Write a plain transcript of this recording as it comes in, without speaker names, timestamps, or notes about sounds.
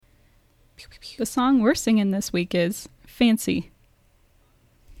The song we're singing this week is Fancy.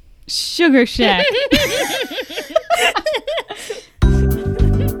 Sugar Shack.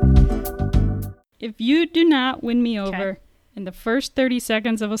 If you do not win me over in the first 30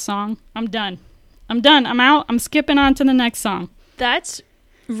 seconds of a song, I'm done. I'm out. I'm skipping on to the next song. That's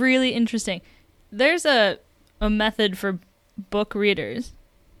really interesting. There's a method for book readers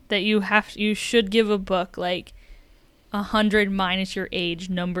that you should give a book like 100 minus your age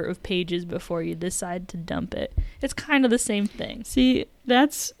number of pages before you decide to dump it. It's kind of the same thing. See,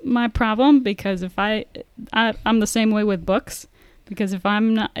 that's my problem, because if I'm the same way with books, because if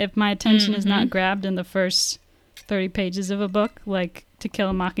my attention is not grabbed in the first 30 pages of a book, like To Kill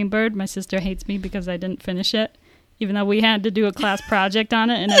a Mockingbird, my sister hates me because I didn't finish it, even though we had to do a class project on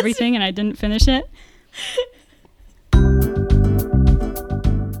it and everything, and I didn't finish it.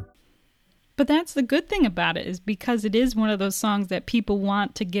 But that's the good thing about it, is because it is one of those songs that people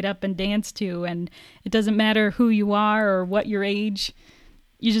want to get up and dance to, and it doesn't matter who you are or what your age,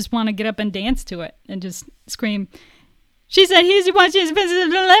 you just want to get up and dance to it and just scream, "She said here's your watch, she's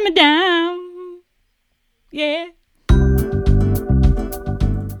let me down." Yeah.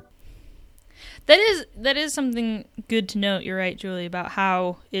 That is something good to note. You're right, Julie, about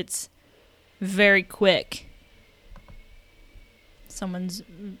how it's very quick. Someone's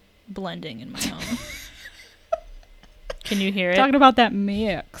blending in my home. Can you hear it? Talking about that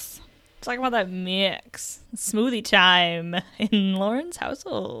mix. Talk about that mix. Smoothie time in Lauren's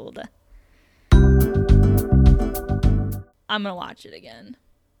household. I'm gonna watch it again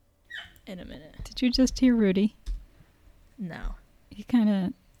in a minute. Did you just hear Rudy? No. He kind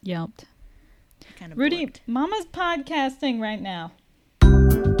of yelped. Rudy, blinked. Mama's podcasting right now.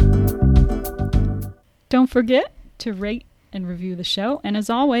 Don't forget to rate and review the show. And as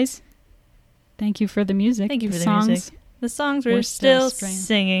always, thank you for the music. Thank you for the music. The songs we're still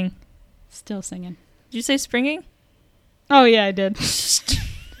singing. Still singing. Did you say springing? Oh, yeah, I did.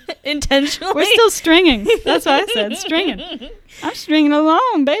 Intentionally? We're still stringing. That's what I said. Stringing. I'm stringing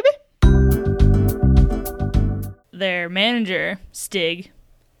along, baby. Their manager, Stig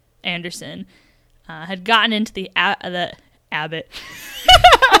Anderson, had gotten into the Abbott.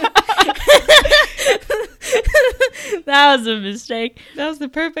 That was a mistake. That was the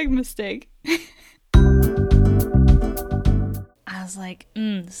perfect mistake. I was like,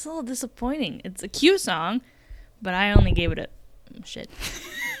 this is a little disappointing. It's a cute song, but I only gave it a shit.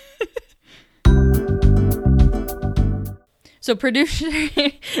 So producer,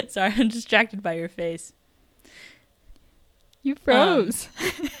 sorry, I'm distracted by your face. You froze.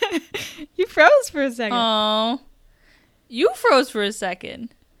 You froze for a second. Oh, you froze for a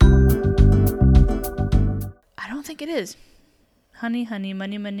second. I don't think it is. Honey, honey,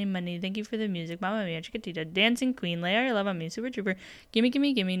 money, money, money. Thank you for the music. Mamma mia, chiquitita, dancing queen, lay your love on me, super trooper, gimme,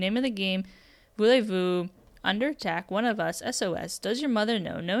 gimme, gimme, name of the game, voulez-vous, under attack, one of us, SOS, does your mother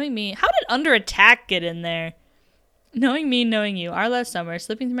know, knowing me. How did under attack get in there? Knowing me, knowing you, our last summer,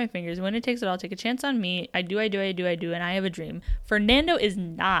 slipping through my fingers, when it takes it all, take a chance on me, I do, and I have a dream. Fernando is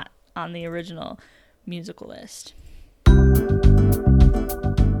not on the original musical list.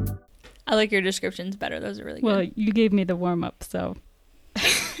 I like your descriptions better. Those are really good. Well, you gave me the warm-up, so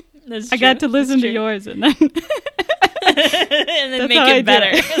That's I true. got to listen to yours, and then and then make it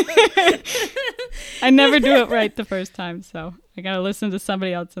better. I never do it right the first time, so I got to listen to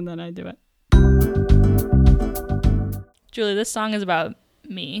somebody else, and then I do it. Julie, this song is about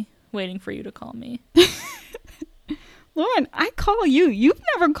me waiting for you to call me. Lauren, I call you. You've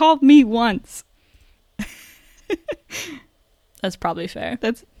never called me once. That's probably fair.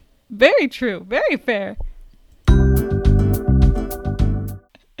 That's very true. Very fair.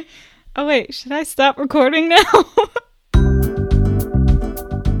 Oh, wait. Should I stop recording now?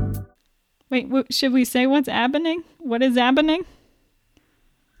 Wait, should we say what's happening? What is happening?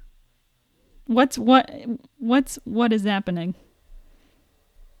 What is happening?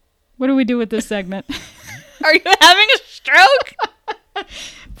 What do we do with this segment? Are you having a stroke?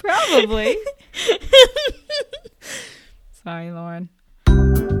 Probably. Sorry, Lauren.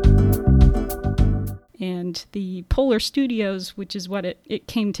 And the Polar Studios, which is what it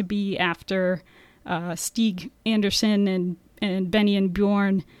came to be after Stig Anderson and Benny and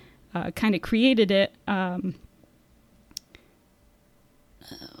Bjorn kind of created it.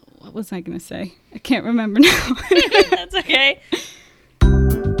 What was I going to say? I can't remember now. That's okay.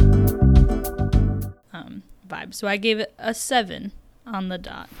 Vibe. So I gave it a 7 on the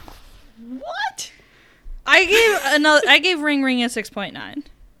dot. What? I gave Ring Ring a 6.9.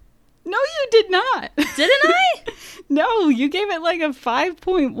 No, you did not. Didn't I? No, you gave it like a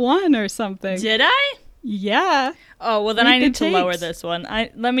 5.1 or something. Did I? Yeah. Oh, well, then Read I the need to lower tapes. this one.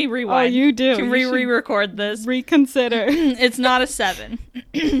 Let me rewind. Oh, you do. Can You should re-record this. Reconsider. It's not a 7.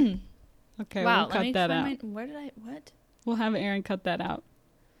 Okay, Wow, we'll let cut me that find out. where did I... What? We'll have Aaron cut that out.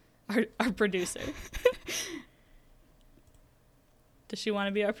 Our producer. Does she want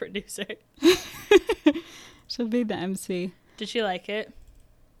to be our producer? She'll be the MC. Did she like it?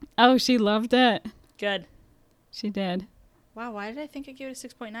 Oh, she loved it. Good. She did. Wow, why did I think I gave it a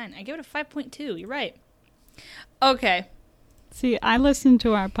 6.9? I gave it a 5.2. You're right. Okay. See, I listened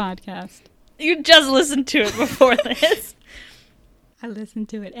to our podcast. You just listened to it before this. I listen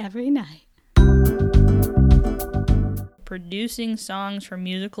to it every night. Producing songs for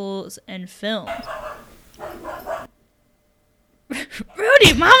musicals and films.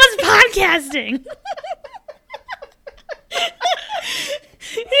 Rudy, Mama's podcasting.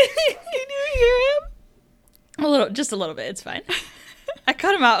 Can you hear him? Just a little bit. It's fine. I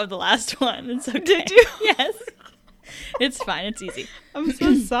cut him out of the last one. It's okay. Did you? Yes. It's fine. It's easy. I'm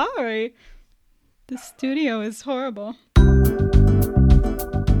so sorry. The studio is horrible.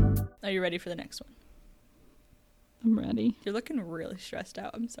 Are you ready for the next one? I'm ready. You're looking really stressed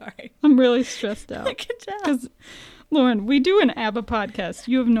out. I'm sorry. I'm really stressed out. I can tell. Because, Lauren, we do an ABBA podcast.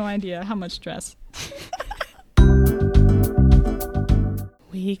 You have no idea how much stress.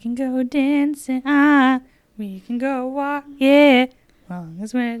 We can go dancing, we can go walk, yeah. Long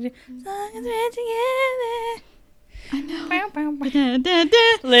as we're together. I know.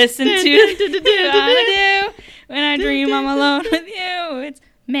 Listen to what I do when I dream I'm alone with you. It's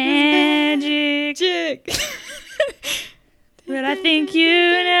magic. But I think you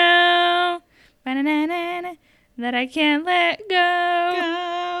know that I can't let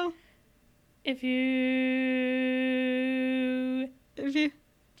go. If you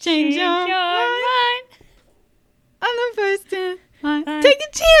change your mind mind. on the first in line, take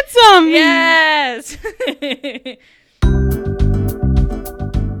a chance on me. Yes.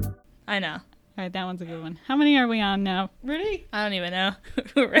 I know. All right, that one's a good one. How many are we on now? Rudy? I don't even know.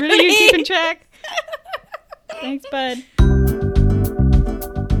 Rudy, you keeping track? Thanks, bud.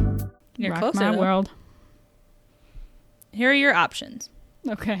 You're Rock closer. my though. world. Here are your options.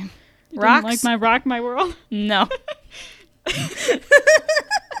 Okay. You Rocks. didn't like my rock my world? No.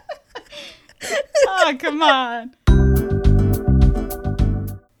 Oh, come on.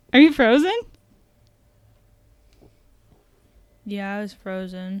 Are you frozen? Yeah, I was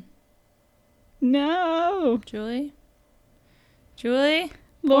frozen. No. Julie? Poor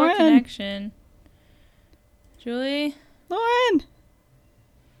Lauren. connection. Julie? Lauren.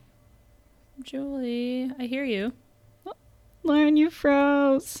 I hear you. Lauren, you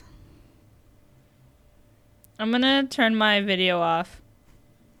froze. I'm gonna turn my video off.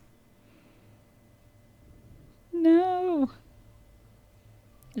 No.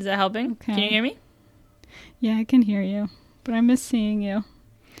 Is that helping? Okay. Can you hear me? Yeah, I can hear you, but I miss seeing you.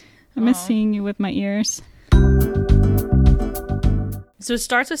 I miss Aw. seeing you with my ears. So it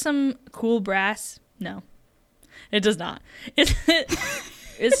starts with some cool brass. No, it does not. It's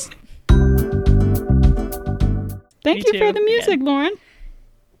Thank Me you for too, the music, again. Lauren.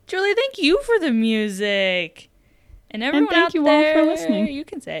 Julie. Thank you for the music, and everyone thank out you all there. for listening. You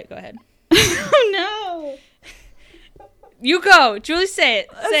can say it. Go ahead. Oh, no. You go, Julie. Say it.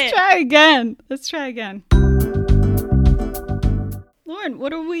 Let's try again. Lauren,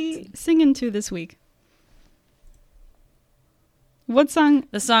 what are we singing to this week? What song?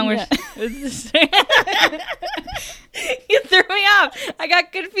 The song Yeah. You threw me off. I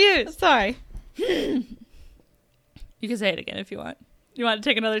got confused. Sorry. You can say it again if you want. You want to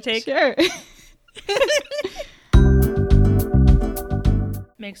take another take? Sure.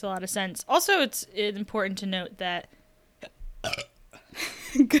 Makes a lot of sense. Also, it's important to note that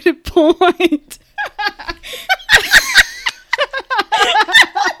Good point.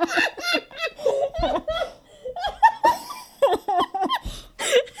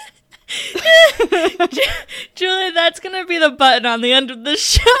 Julie, that's gonna be the button on the end of the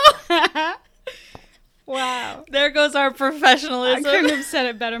show. Wow. There goes our I professionalism. couldn't have said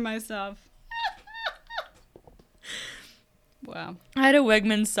it better myself. Wow. I had a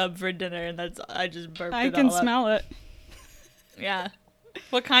Wegman sub for dinner, and I just burped I it can all up. smell it. Yeah.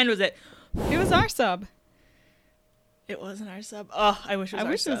 What kind was it? It was our sub. It wasn't our sub. Oh, I wish it was I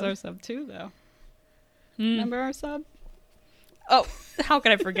our wish sub. it was our sub too, though. Mm. Remember our sub? Oh, how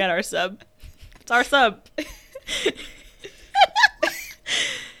can I forget our sub? It's our sub.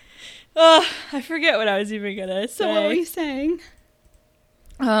 Oh, I forget what I was even gonna say. So what were you saying?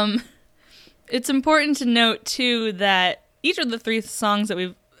 It's important to note too that each of the 3 songs that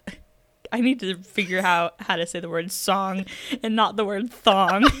we've I need to figure out how to say the word song and not the word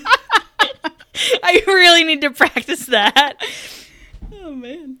thong. I really need to practice that. Oh,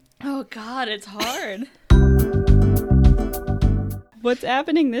 man. Oh, God, it's hard. What's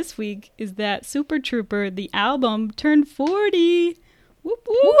happening this week is that Super Trooper, the album, turned 40. Whoop,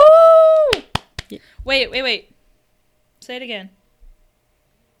 whoop. Woo! Yeah. Wait. Say it again.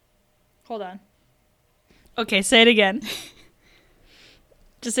 Hold on. Okay, say it again.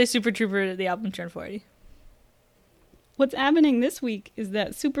 Just say Super Trooper, the album turned 40. What's happening this week is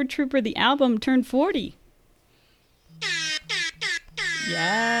that Super Trooper, the album, turned 40.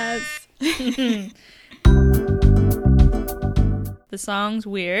 Yes. The songs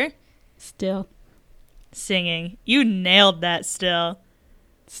we're Still. singing. You nailed that still.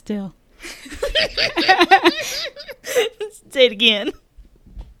 Still. Say it again.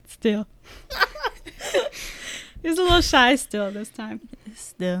 Still. He's a little shy still this time.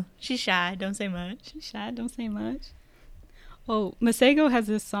 Still. She's shy. Don't say much. She's shy, don't say much. Oh, Masego has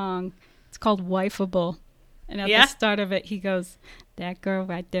this song. It's called Wifeable. And at the start of it, he goes, that girl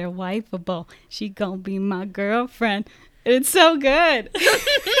right there, wifeable. She gonna be my girlfriend. It's so good.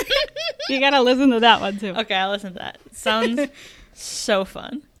 You gotta listen to that one, too. Okay, I'll listen to that. Sounds so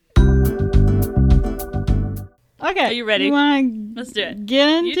fun. Okay. Are you ready? You wanna Let's do it. get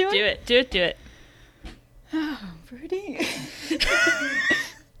into You do it. Do it. Oh, pretty.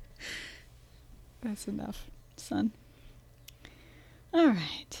 That's enough, son. All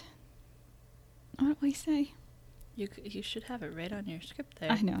right. What do we say? You should have it right on your script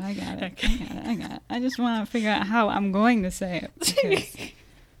there. I know, I got it. Okay. I got it. I just want to figure out how I'm going to say it. Because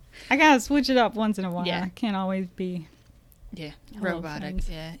I got to switch it up once in a while. Yeah. I can't always be. Yeah. Hello, Robotic. friends.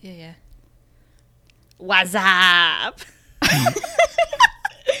 Yeah. What's up?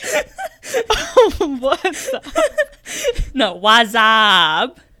 Oh, what's up? No, what's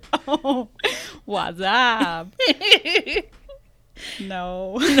up? Oh, what's up?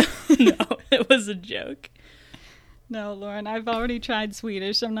 No. No, it was a joke. No, Lauren, I've already tried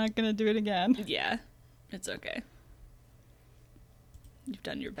Swedish. I'm not going to do it again. Yeah, it's okay. You've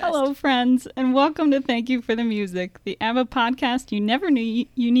done your best. Hello, friends, and welcome to Thank You for the Music, the ABBA podcast you never knew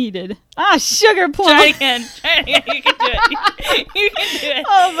you needed. Ah, sugar plum! Try it again. You can do it. You can do it.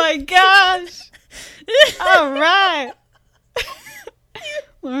 Oh, my gosh. All right.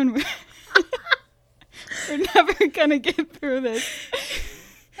 Lauren, we're never going to get through this.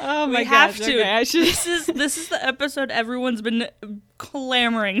 Oh, my We gosh. have to. Okay, I should... This is the episode everyone's been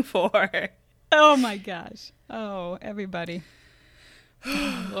clamoring for. Oh, my gosh. Oh, everybody.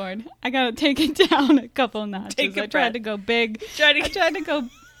 Oh, Lord, I gotta take it down a couple notches. Take a I tried breath. to go big. I tried to go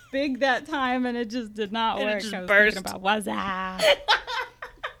big that time, and it just did not And it work. just I was burst. thinking about what's up.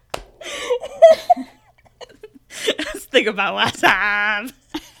 Let's think about what's up.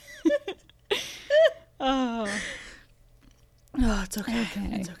 Oh, Oh, it's okay. Okay.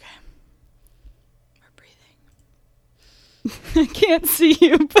 It's okay. We're breathing. I can't see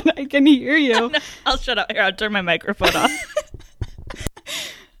you, but I can hear you. No, I'll shut up. Here, I'll turn my microphone off.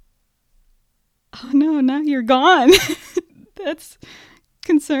 Oh no, now you're gone. That's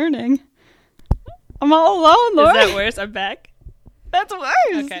concerning. I'm all alone, Lord. Is that worse? I'm back. That's worse.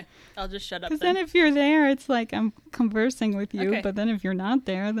 Okay, I'll just shut up. Because then if you're there, it's like I'm conversing with you. Okay. But then if you're not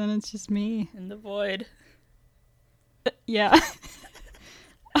there, then it's just me. In the void. Yeah.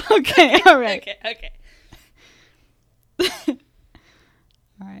 Okay, all right. Okay.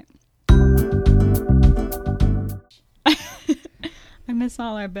 All right. I miss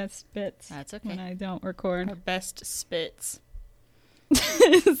all our best bits That's okay. when I don't record. Our best spits.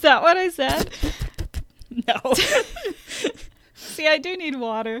 Is that what I said? No. See, I do need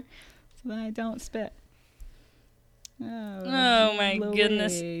water, so then I don't spit. Oh, my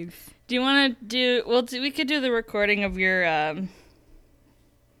goodness. Do you want to do? Well, we could do the recording of your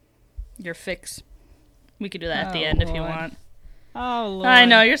fix. We could do that at the end if you Lord. want. Oh, Lord. I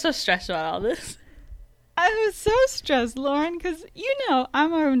know you're so stressed about all this. I was so stressed, Lauren, because you know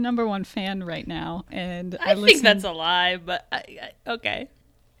I'm our number one fan right now, and I think that's a lie, but okay.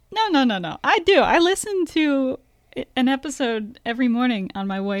 No. I do. I listen to an episode every morning on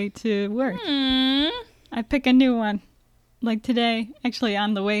my way to work. I pick a new one. Like today, actually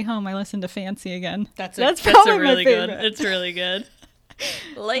on the way home, I listened to Fancy again. That's probably a really my good. favorite. It's really good.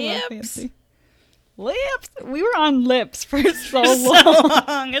 I love Lips. Fancy. Lips. We were on lips for so So long.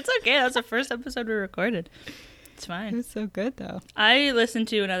 long. It's okay. That was the first episode we recorded. It's It fine. was so good though. I listened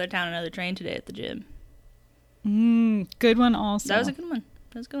to Another Town, Another Train today at the gym. Good one also. That was a good one.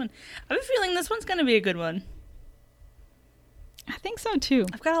 I have a feeling this one's going to be a good one. I think so too.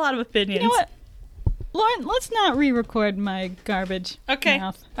 I've got a lot of opinions. You know what? Lauren, let's not re-record my garbage Okay.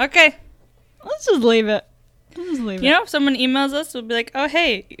 mouth. Okay. Let's just leave it. Just leave You it. know, if someone emails us, we'll be like, "Oh,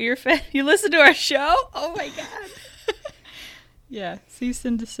 hey, you listen to our show? Oh my god." Yeah. Cease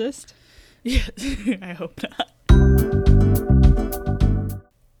and desist. Yeah, I hope not.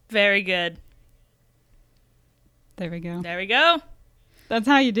 Very good. There we go. There we go. That's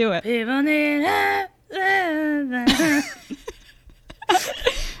how you do it. People need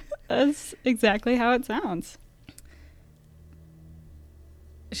That's exactly how it sounds.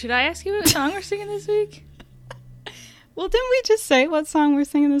 Should I ask you what song we're singing this week? Well, didn't we just say what song we're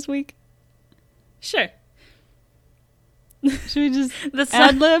singing this week? Sure. Should we just The song-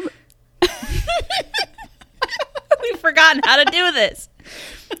 ad lib? We've forgotten how to do this.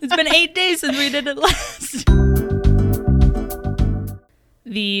 It's been 8 days since we did it last.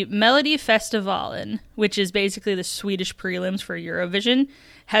 The Melody Festivalen, which is basically the Swedish prelims for Eurovision,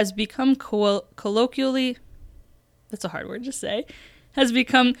 has become colloquially... That's a hard word to say. Has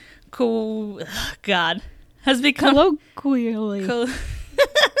become... Has become... Colloquially.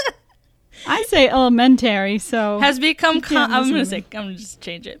 I say elementary, so... Has become... I'm going listen. to just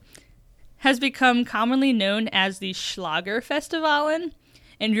change it. Has become commonly known as the Schlager Festivalen.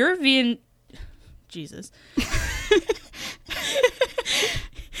 And Eurovision... Jesus.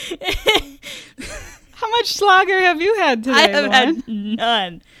 How much Schlager have you had today, I have Lauren? had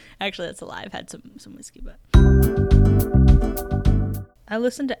none. Actually, that's a lie. I've had some whiskey, but... I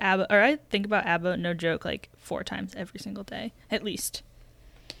listen to ABBA, or I think about ABBA, no joke, like 4 times every single day. At least.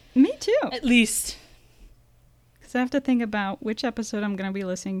 Me too. At least. Because I have to think about which episode I'm going to be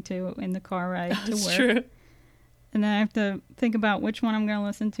listening to in the car ride to That's work. true. And then I have to think about which one I'm going to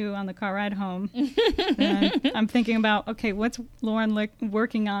listen to on the car ride home. And I'm thinking about, okay, what's Lauren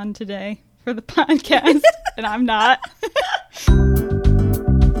working on today for the podcast? And I'm not.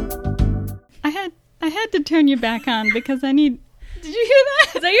 I had to turn you back on because I need... Did you hear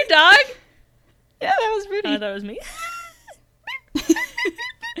that? Is that your dog? Yeah, that was Rudy. Oh, that was me.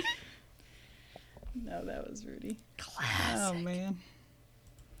 No, that was Rudy. Classic. Oh, man.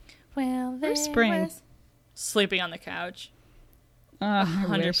 Well, Or spring. Sleeping on the couch. I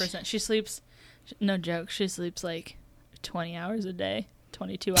wish. 100%. She sleeps, no joke, she sleeps like 20 hours a day,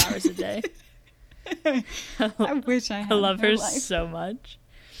 22 hours a day. I wish I had I love her life. so much.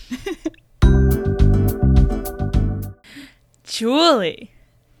 Julie.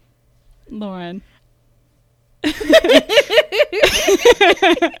 Lauren.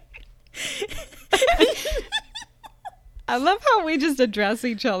 I love how we just address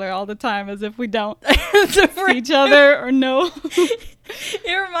each other all the time as if we don't see each other or know.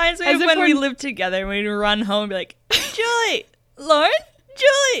 It reminds me As of if when we we're- lived together and we'd run home and be like, Julie, Lauren,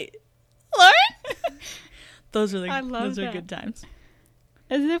 Julie, Lauren. Those are I love those are that. good times.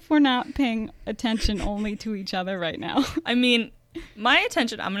 As if we're not paying attention only to each other right now. I mean, my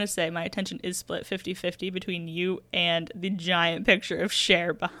attention is split 50-50 between you and the giant picture of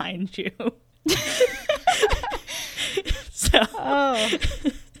Cher behind you. So, Oh.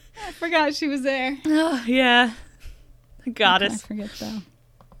 I forgot she was there. oh, yeah. I Goddess. forget though.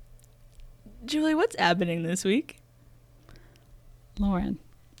 Julie, what's happening this week? Lauren.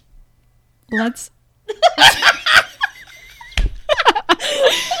 Let's...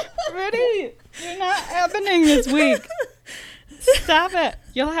 Rudy, you're not happening this week. Stop it.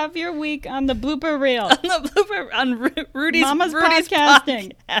 You'll have your week on the blooper reel. On the blooper on Rudy's Mama's Rudy's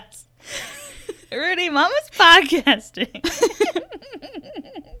podcasting. podcast. Rudy, Mama's podcasting.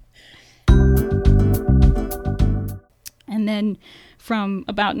 And then from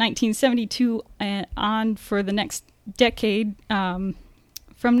about 1972 on for the next decade, from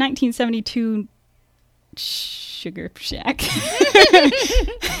 1972, Sugar Shack.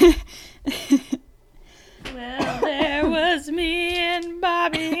 Well, there was me and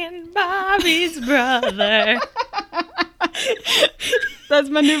Bobby's brother. That's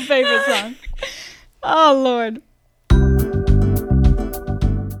my new favorite song. Oh, Lord.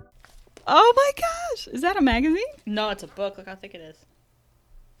 Oh, my gosh. Is that a magazine? No, it's a book. Look how thick it is.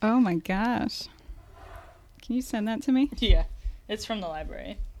 Oh, my gosh. Can you send that to me? Yeah. It's from the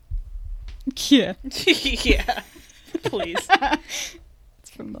library. Yeah. Yeah. Please. It's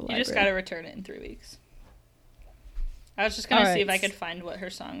from the library. You just gotta return it in 3 weeks. I was just gonna All see if right. I could find what her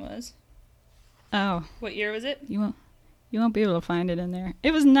song was. Oh, What year was it? you won't be able to find it in there.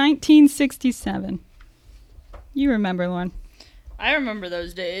 It was 1967. You remember, Lauren. I remember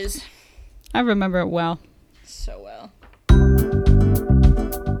those days I remember it well. so well.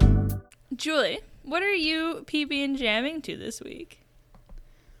 Julie, what are you PB and jamming to this week?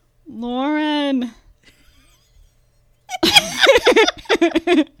 Lauren.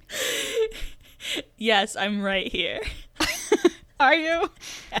 Yes, I'm right here. Are you?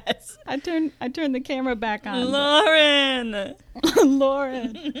 Yes. I turned the camera back on. Lauren.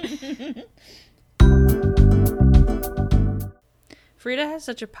 Lauren. Frida has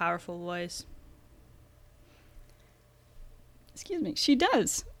such a powerful voice. Excuse me. She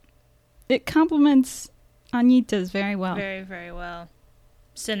does. It complements Anita's very well. Very, very well.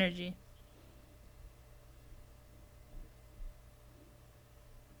 Synergy.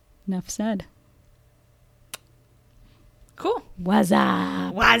 Enough said. Cool. What's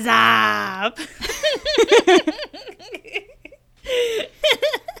up? What's up?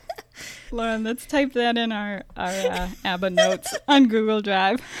 Lauren, let's type that in our ABBA notes on Google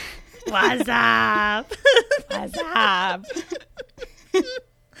Drive. What's up? What's up?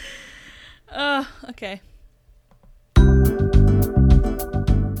 Okay.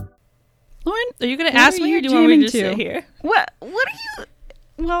 Lauren, Are you going to ask me or do you want me to just sit here? What are you...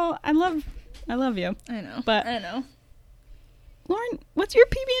 Well, I love you. I know. But I know. Lauren, what's your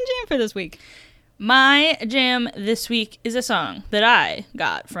PB&J for this week? My jam this week is a song that I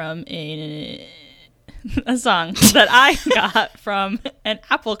got from an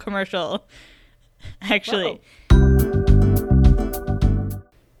Apple commercial. Actually. Whoa.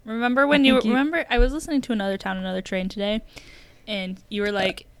 Remember when remember I was listening to Another Town, Another Train today, and you were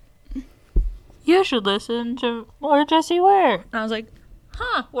like, you should listen to more Jessie Ware. And I was like,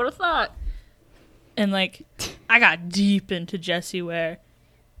 huh, what a thought. And like, I got deep into Jessie Ware.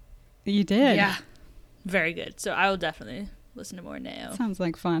 You did? Yeah. Very good. So I will definitely listen to more now. Sounds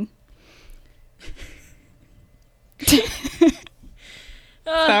like fun.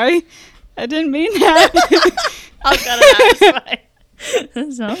 Sorry. I didn't mean that. I'll cut it out. It's fine.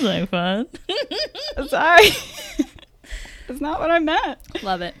 That sounds like fun. Sorry. That's not what I meant.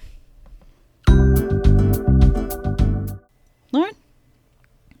 Love it. Lauren?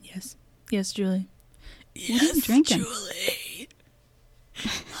 Yes. Yes, Julie. What are you drinking? Julie. I'm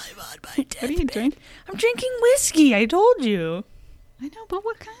on my deathbed. What are you drinking? I'm drinking whiskey. I told you. I know, but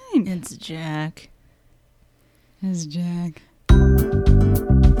what kind? It's Jack. It's Jack.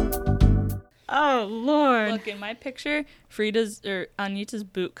 Oh, Lord. Look, in my picture, Anita's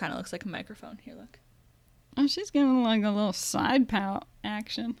boot kind of looks like a microphone. Here, look. Oh, she's giving like a little side pout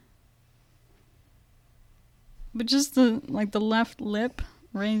action. But just the left lip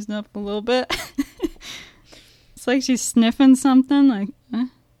raised up a little bit. It's like she's sniffing something, like,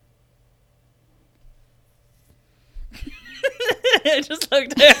 I just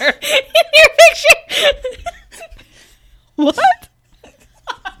looked at her in your picture. What?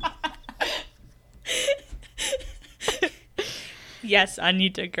 Yes,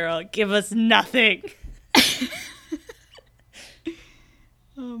 Anita girl, give us nothing.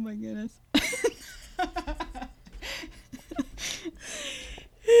 Oh my goodness.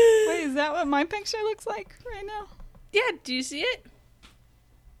 Wait, is that what my picture looks like right now? Yeah, do you see it?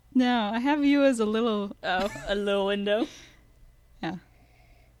 No, I have you as a little... Oh, a little window. Yeah.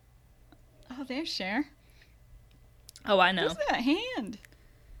 Oh, there's Cher. Oh, I know. What's that hand?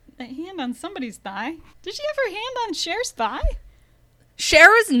 That hand on somebody's thigh? Did she have her hand on Cher's thigh?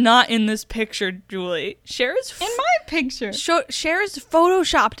 Cher is not in this picture, Julie. Cher is in my picture. Cher is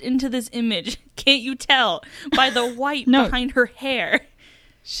photoshopped into this image. Can't you tell by the white behind her hair?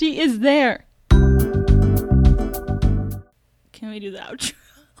 She is there. Can we do the outro?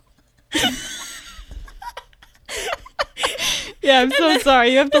 Yeah, I'm so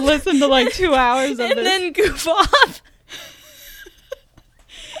sorry. You have to listen to like 2 hours of this. And then goof off.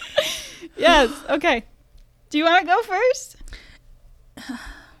 Yes, okay. Do you want to go first?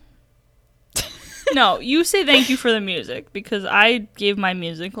 No, you say thank you for the music, because I gave my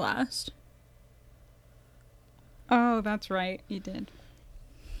music last. Oh, that's right. You did.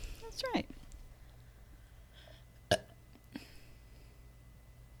 That's right.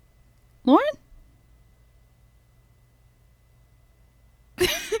 Lauren? Do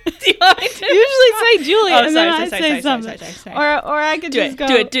you want me to? Usually say Julie, and then I sorry, say something. Sorry. Or I could just go.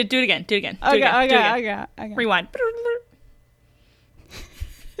 Do it again. Okay. Rewind.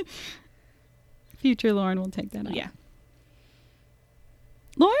 Future Lauren will take that out. Yeah.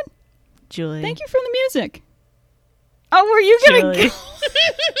 Lauren? Julie. Thank you for the music. Oh, were you going to go?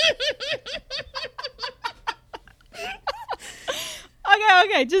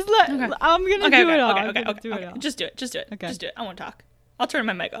 Okay. Just let... Okay. I'm going to do it all. Okay. Just do it. Okay. Just do it. I won't talk. I'll turn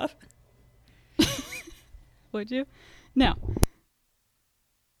my mic off. Would you? No.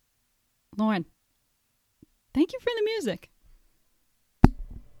 Lauren, thank you for the music.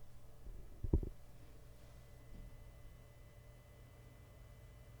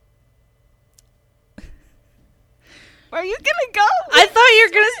 Are you gonna go? I thought you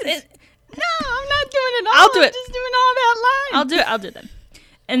were gonna say... No, I'm not doing it all. I'll do it. I'm just doing all that line. I'll do it then.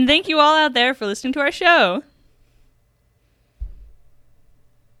 And thank you all out there for listening to our show.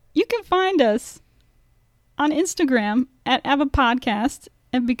 You can find us on Instagram at ABBA Podcast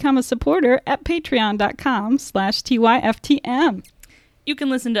and become a supporter at patreon.com/TYFTM. You can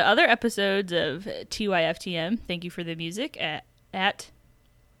listen to other episodes of TYFTM. Thank you for the music at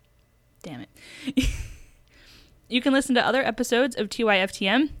damn it. You can listen to other episodes of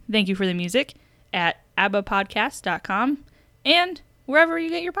TYFTM. Thank you for the music at abbapodcast.com and wherever you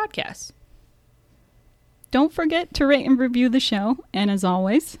get your podcasts. Don't forget to rate and review the show. And as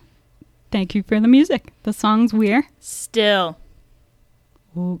always, thank you for the music. The songs we're Still.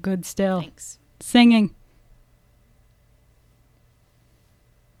 Oh, good still. Thanks. Singing.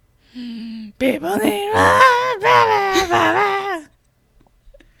 People need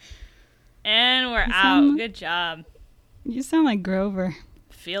and we're out. Good job. You sound like Grover.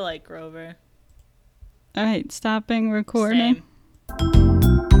 Feel like Grover. All right, stopping recording. Same.